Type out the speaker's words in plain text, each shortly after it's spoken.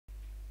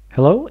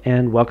Hello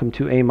and welcome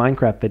to a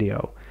Minecraft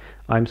video.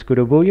 I'm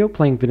xisumavoid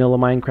playing vanilla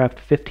Minecraft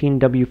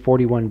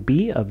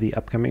 15W41B of the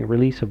upcoming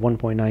release of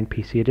 1.9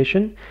 PC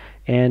Edition,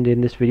 and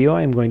in this video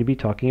I'm going to be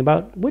talking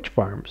about witch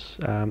farms.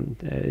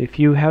 If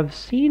you have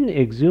seen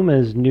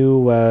Xuma's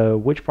new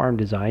witch farm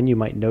design, you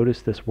might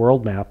notice this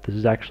world map. This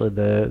is actually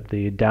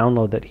the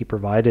download that he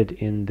provided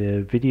in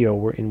the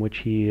video in which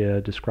he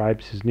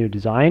describes his new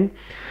design.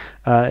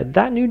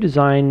 That new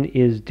design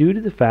is due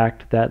to the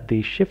fact that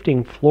the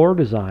shifting floor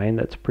design,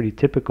 that's pretty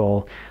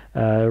typical,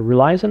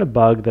 relies on a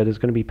bug that is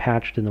going to be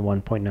patched in the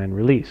 1.9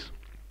 release.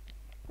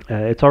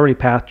 It's already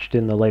patched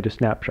in the latest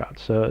snapshot.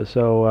 So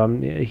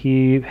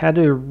he had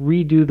to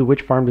redo the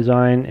witch farm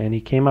design, and he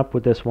came up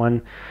with this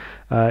one.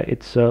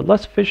 It's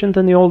less efficient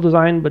than the old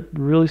design, but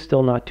really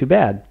still not too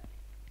bad.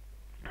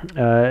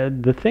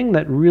 The thing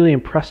that really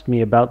impressed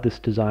me about this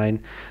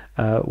design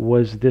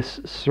was this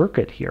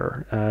circuit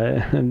here.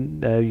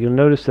 You'll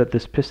notice that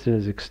this piston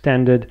is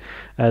extended.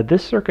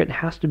 This circuit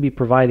has to be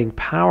providing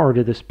power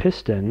to this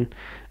piston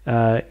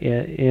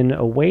in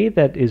a way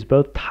that is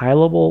both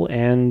tileable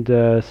and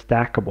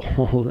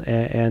stackable.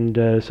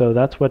 and so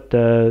that's what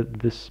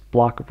this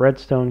block of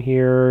redstone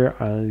here,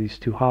 these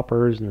two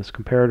hoppers and this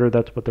comparator,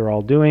 that's what they're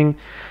all doing.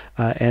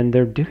 And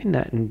they're doing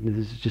that in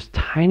this just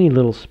tiny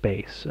little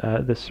space.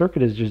 The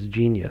circuit is just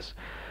genius.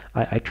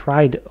 I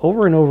tried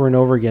over and over and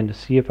over again to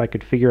see if I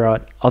could figure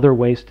out other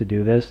ways to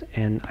do this,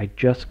 and I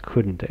just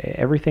couldn't.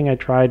 Everything I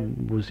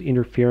tried was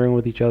interfering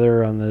with each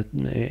other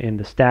in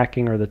the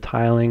stacking or the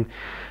tiling.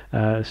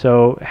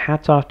 So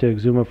hats off to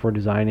Xisuma for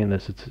designing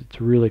this. It's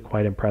really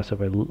quite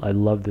impressive. I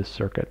love this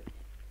circuit.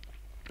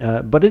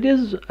 But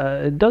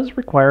it does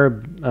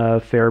require a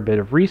fair bit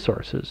of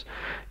resources.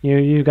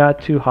 You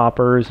got two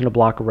hoppers and a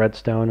block of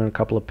redstone and a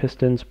couple of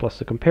pistons plus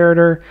the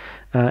comparator,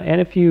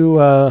 and if you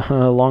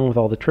along with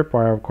all the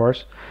tripwire, of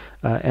course,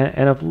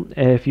 and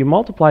if you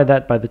multiply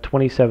that by the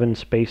 27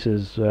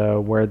 spaces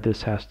where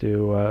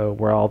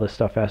all this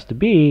stuff has to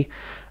be,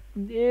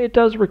 it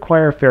does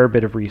require a fair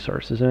bit of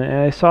resources. And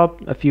I saw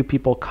a few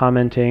people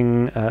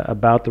commenting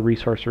about the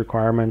resource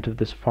requirement of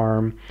this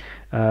farm.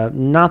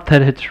 Not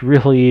that it's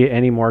really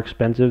any more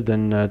expensive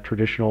than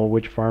traditional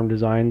witch farm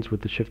designs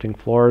with the shifting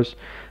floors,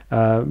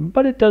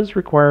 but it does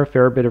require a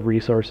fair bit of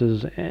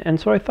resources, and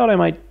so I thought I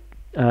might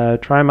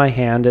try my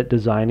hand at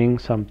designing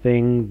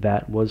something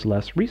that was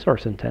less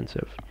resource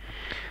intensive.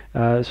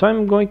 So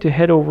I'm going to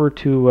head over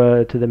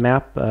to the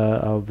map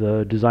of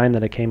the design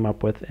that I came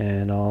up with,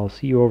 and I'll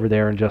see you over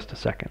there in just a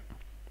second.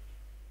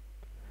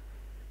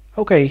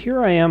 Okay,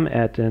 here I am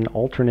at an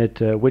alternate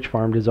witch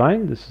farm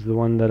design. This is the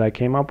one that I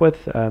came up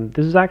with.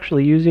 This is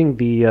actually using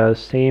the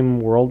same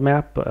world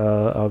map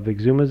of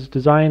Xuma's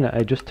design.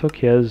 I just took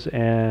his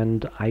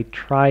and I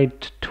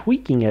tried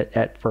tweaking it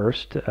at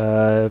first.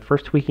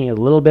 First tweaking it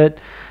a little bit,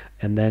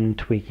 and then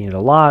tweaking it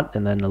a lot,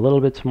 and then a little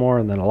bit some more,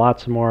 and then a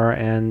lot some more,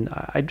 and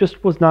I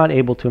just was not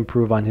able to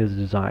improve on his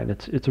design.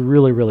 It's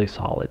really, really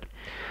solid.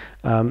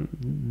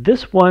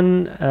 This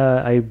one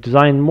I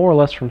designed more or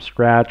less from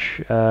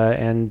scratch,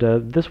 and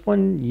this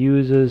one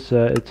uses,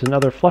 it's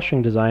another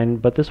flushing design,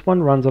 but this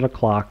one runs on a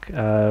clock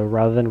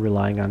rather than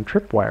relying on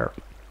tripwire.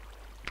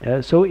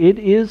 So it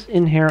is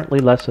inherently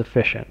less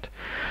efficient.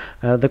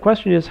 The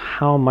question is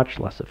how much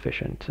less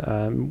efficient.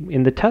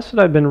 In the tests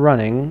that I've been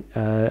running,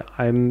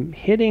 I'm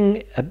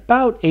hitting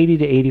about 80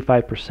 to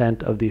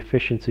 85% of the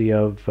efficiency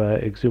of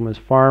Xuma's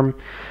farm.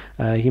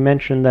 He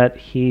mentioned that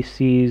he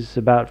sees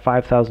about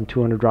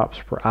 5,200 drops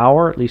per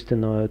hour, at least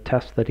in the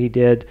test that he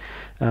did.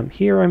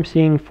 Here I'm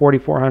seeing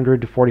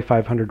 4,400 to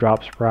 4,500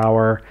 drops per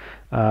hour,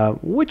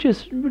 which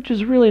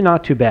is really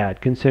not too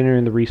bad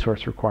considering the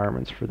resource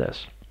requirements for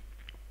this.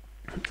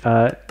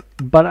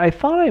 But I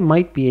thought I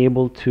might be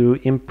able to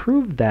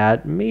improve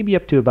that, maybe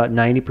up to about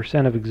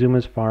 90% of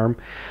Xuma's farm,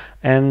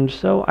 and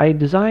so I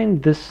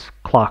designed this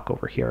clock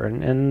over here,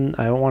 and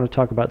I want to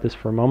talk about this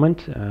for a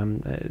moment.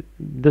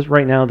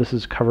 Right now this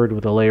is covered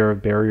with a layer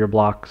of barrier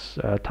blocks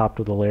topped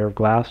with a layer of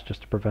glass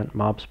just to prevent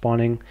mob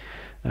spawning.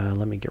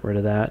 Let me get rid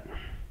of that.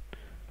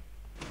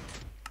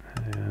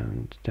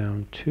 And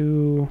down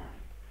to,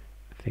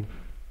 I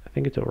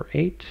think it's over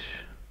 8.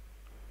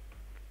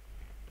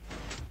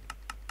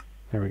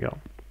 There we go.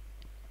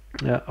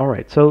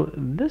 Alright, so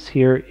this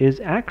here is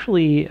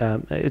actually,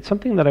 it's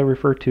something that I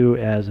refer to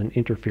as an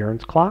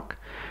interference clock.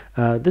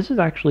 This is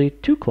actually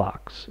two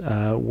clocks,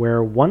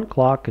 where one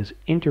clock is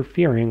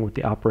interfering with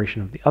the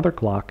operation of the other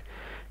clock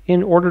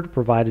in order to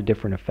provide a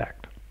different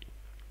effect.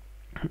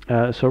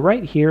 So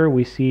right here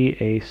we see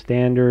a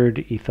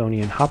standard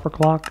Ethonian hopper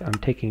clock. I'm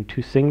taking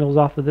two signals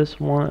off of this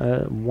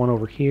one, one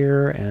over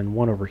here and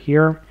one over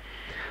here.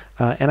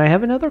 And I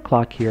have another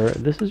clock here.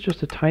 This is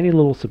just a tiny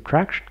little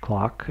subtraction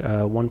clock,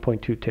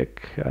 1.2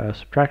 tick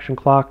subtraction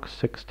clock,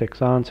 6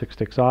 ticks on, 6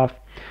 ticks off.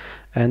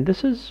 And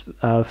this is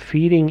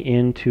feeding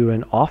into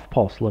an off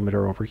pulse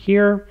limiter over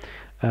here,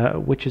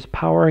 which is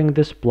powering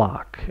this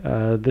block.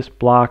 This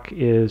block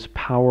is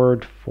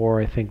powered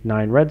for, I think,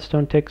 9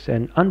 redstone ticks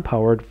and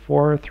unpowered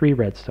for 3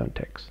 redstone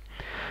ticks.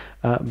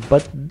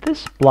 But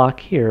this block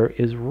here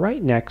is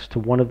right next to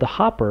one of the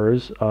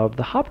hoppers of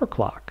the hopper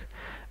clock,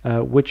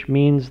 which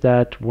means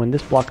that when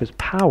this block is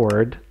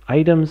powered,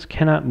 items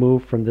cannot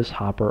move from this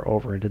hopper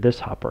over into this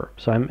hopper.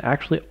 So I'm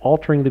actually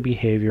altering the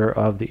behavior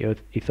of the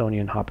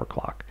Ethonian hopper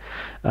clock.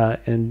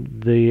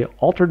 And the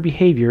altered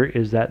behavior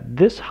is that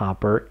this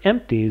hopper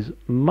empties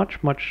much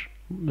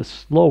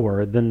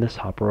slower than this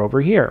hopper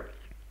over here.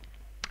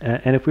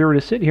 And if we were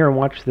to sit here and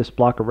watch this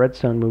block of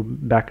redstone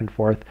move back and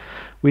forth,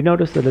 we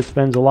notice that it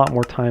spends a lot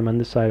more time on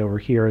this side over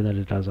here than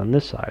it does on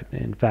this side.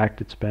 In fact,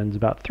 it spends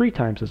about 3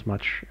 times as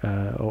much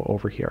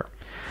over here.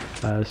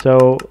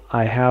 So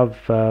I have,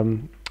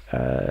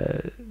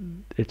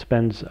 it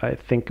spends, I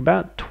think,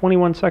 about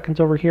 21 seconds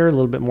over here, a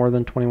little bit more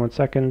than 21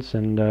 seconds,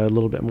 and a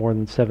little bit more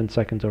than 7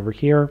 seconds over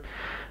here.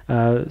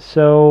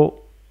 So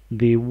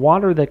the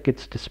water that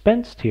gets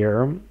dispensed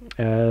here,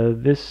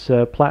 this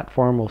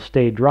platform will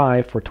stay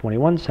dry for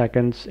 21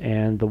 seconds,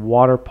 and the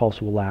water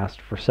pulse will last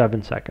for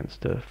 7 seconds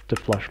to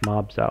flush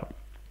mobs out.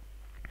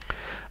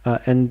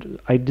 And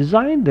I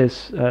designed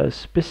this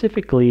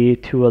specifically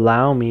to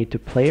allow me to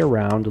play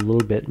around a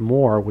little bit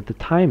more with the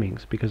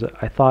timings, because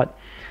I thought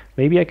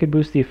maybe I could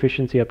boost the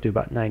efficiency up to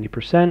about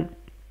 90%.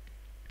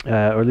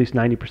 Or at least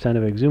 90%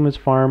 of Xuma's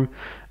farm.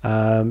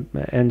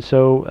 And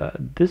so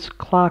this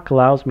clock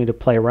allows me to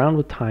play around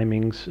with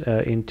timings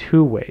in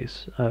 2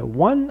 ways.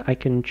 One, I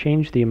can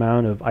change the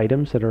amount of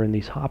items that are in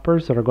these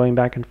hoppers that are going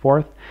back and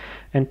forth.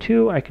 And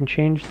 2, I can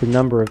change the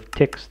number of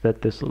ticks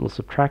that this little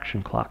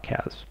subtraction clock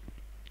has.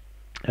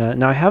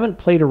 Now, I haven't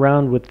played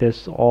around with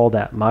this all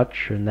that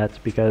much, and that's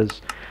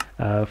because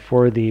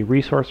for the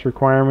resource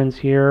requirements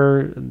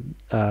here,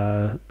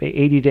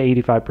 80 to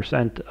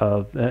 85%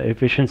 of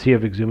efficiency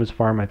of Xuma's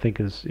farm, I think,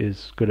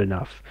 is good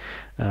enough.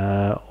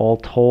 All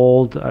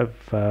told,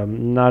 I've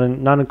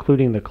not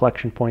including the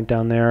collection point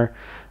down there.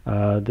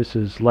 This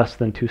is less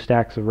than 2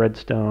 stacks of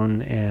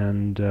redstone,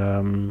 and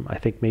I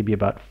think maybe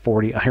about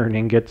 40 iron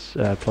ingots,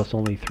 plus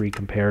only 3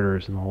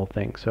 comparators in the whole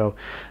thing. So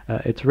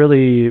it's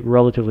really,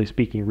 relatively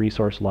speaking,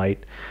 resource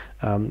light.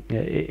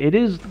 It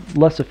is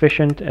less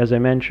efficient, as I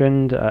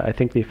mentioned. I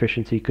think the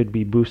efficiency could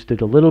be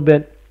boosted a little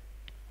bit.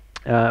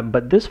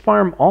 But this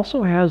farm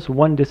also has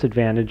one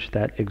disadvantage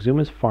that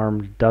Xuma's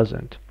farm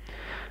doesn't.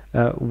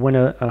 When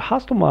a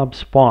hostile mob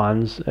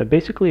spawns,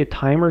 basically a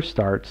timer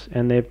starts,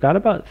 and they've got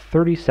about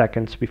 30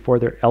 seconds before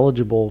they're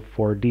eligible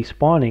for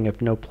despawning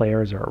if no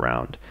players are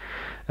around.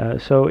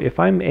 So if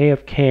I'm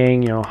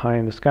AFKing, high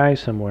in the sky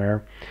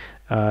somewhere,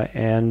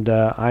 and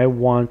I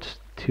want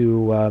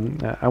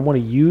to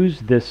use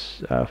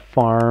this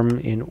farm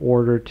in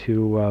order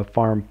to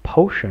farm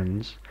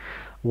potions,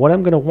 what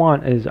I'm going to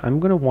want is I'm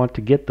going to want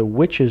to get the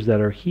witches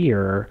that are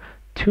here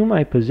to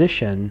my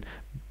position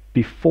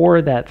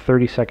before that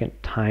 30-second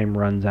time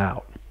runs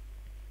out.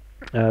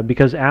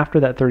 Because after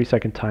that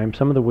 30-second time,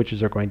 some of the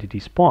witches are going to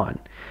despawn.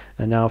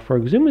 And now for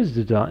Xuma's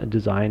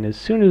design, as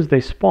soon as they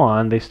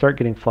spawn, they start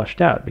getting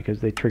flushed out because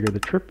they trigger the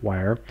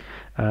tripwire.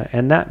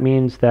 And that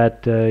means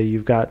that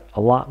you've got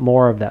a lot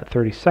more of that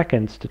 30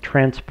 seconds to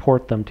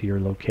transport them to your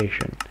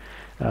location.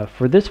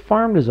 For this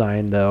farm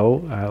design,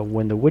 though,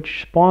 when the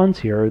witch spawns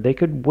here, they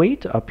could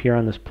wait up here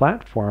on this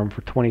platform for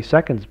 20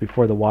 seconds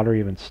before the water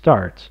even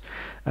starts.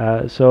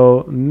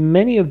 So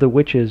many of the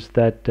witches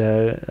that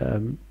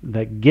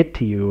get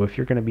to you, if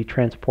you're going to be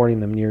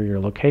transporting them near your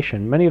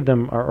location, many of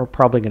them are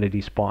probably going to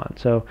despawn.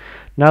 So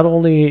not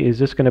only is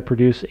this going to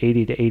produce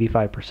 80 to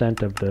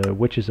 85% of the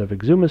witches of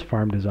Xuma's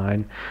farm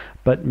design,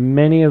 but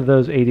many of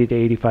those 80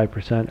 to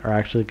 85% are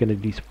actually going to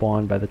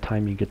despawn by the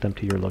time you get them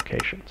to your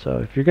location. So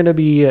if you're going to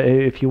be,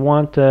 if you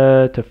want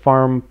to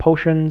farm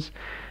potions,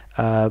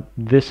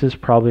 this is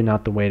probably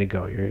not the way to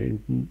go.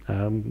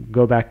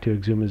 Go back to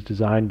Xuma's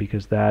design,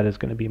 because that is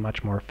going to be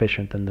much more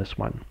efficient than this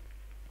one.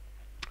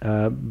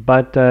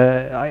 But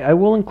I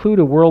will include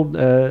a world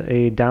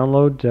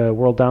download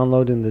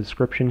in the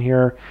description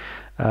here.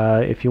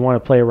 If you want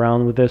to play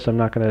around with this, I'm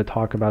not going to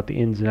talk about the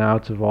ins and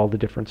outs of all the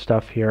different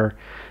stuff here,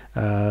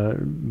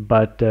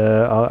 but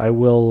I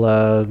will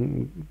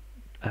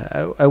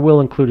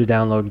include a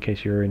download in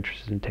case you're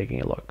interested in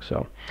taking a look.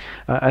 So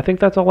I think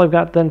that's all I've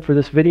got then for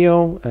this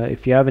video.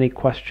 If you have any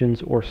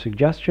questions or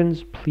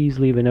suggestions, please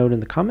leave a note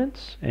in the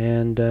comments,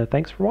 and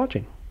thanks for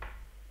watching.